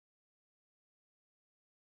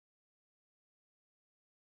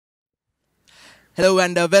Hello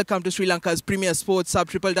and welcome to Sri Lanka's premier sports hub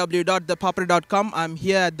www.thepapare.com. I'm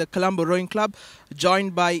here at the Colombo Rowing Club,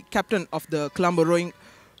 joined by captain of the Colombo Rowing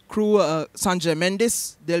crew, Sanjaya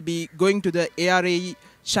Mendis. They'll be going to the ARAE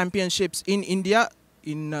championships in India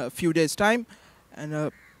in a few days' time.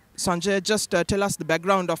 And Sanjaya, just tell us the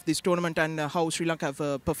background of this tournament and how Sri Lanka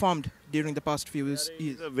have performed during the past few years.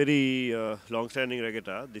 It's a very long-standing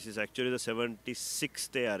regatta. This is actually the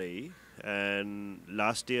 76th ARAE, and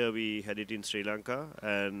last year we had it in Sri Lanka,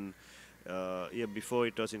 and year before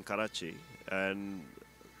it was in Karachi. And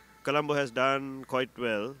Colombo has done quite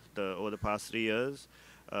well over the past 3 years.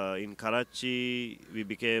 In Karachi, we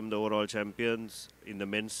became the overall champions in the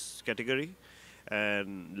men's category.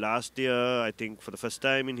 And last year, I think for the first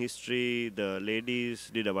time in history, the ladies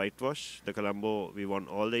did a whitewash. The Colombo, we won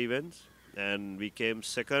all the events, and we came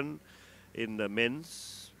second in the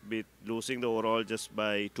men's, with losing the overall just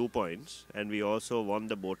by 2 points. And we also won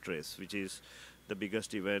the boat race, which is the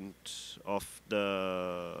biggest event of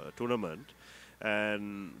the tournament.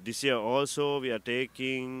 And this year also, we are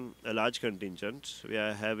taking a large contingent. We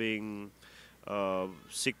are having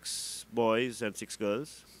 6 boys and 6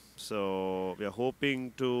 girls. So we are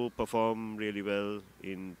hoping to perform really well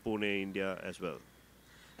in Pune, India as well.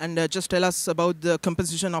 And just tell us about the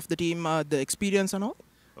composition of the team, the experience and all.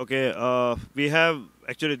 Okay, we have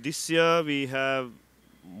actually this year we have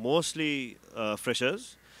mostly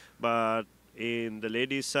freshers, but in the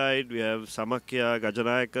ladies side we have Samakya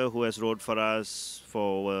Gajanayaka, who has rowed for us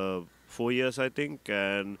for 4 years, I think,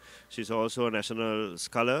 and she's also a national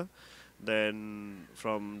scholar. Then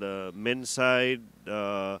from the men's side,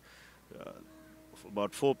 about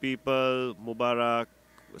 4 people, Mubarak,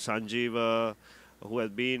 Sanjaya, who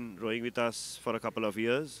have been rowing with us for a couple of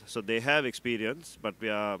years. So they have experience, but we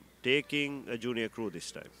are taking a junior crew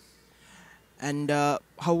this time. And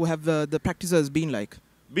how have the practices been like?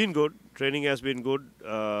 Been good. Training has been good. We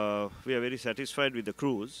are very satisfied with the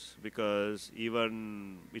crews, because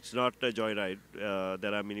even it's not a joyride.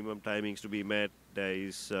 There are minimum timings to be met. There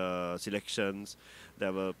is selections.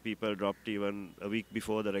 There were people dropped even a week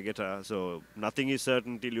before the regatta. So nothing is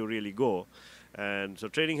certain till you really go. And so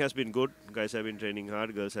training has been good. Guys have been training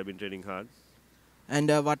hard. Girls have been training hard. And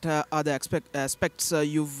what are the aspects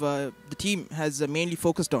the team has mainly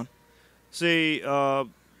focused on? See,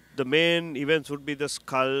 the main events would be the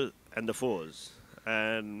scull and the fours,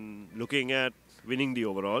 and looking at winning the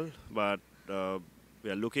overall, but we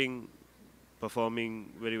are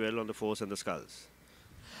performing very well on the fours and the sculls.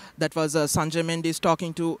 That was Sanjay Mendis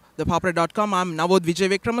talking to ThePapare.com. I'm Navod Vijay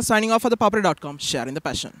Vikrama signing off for ThePapare.com, sharing the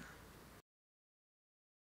passion.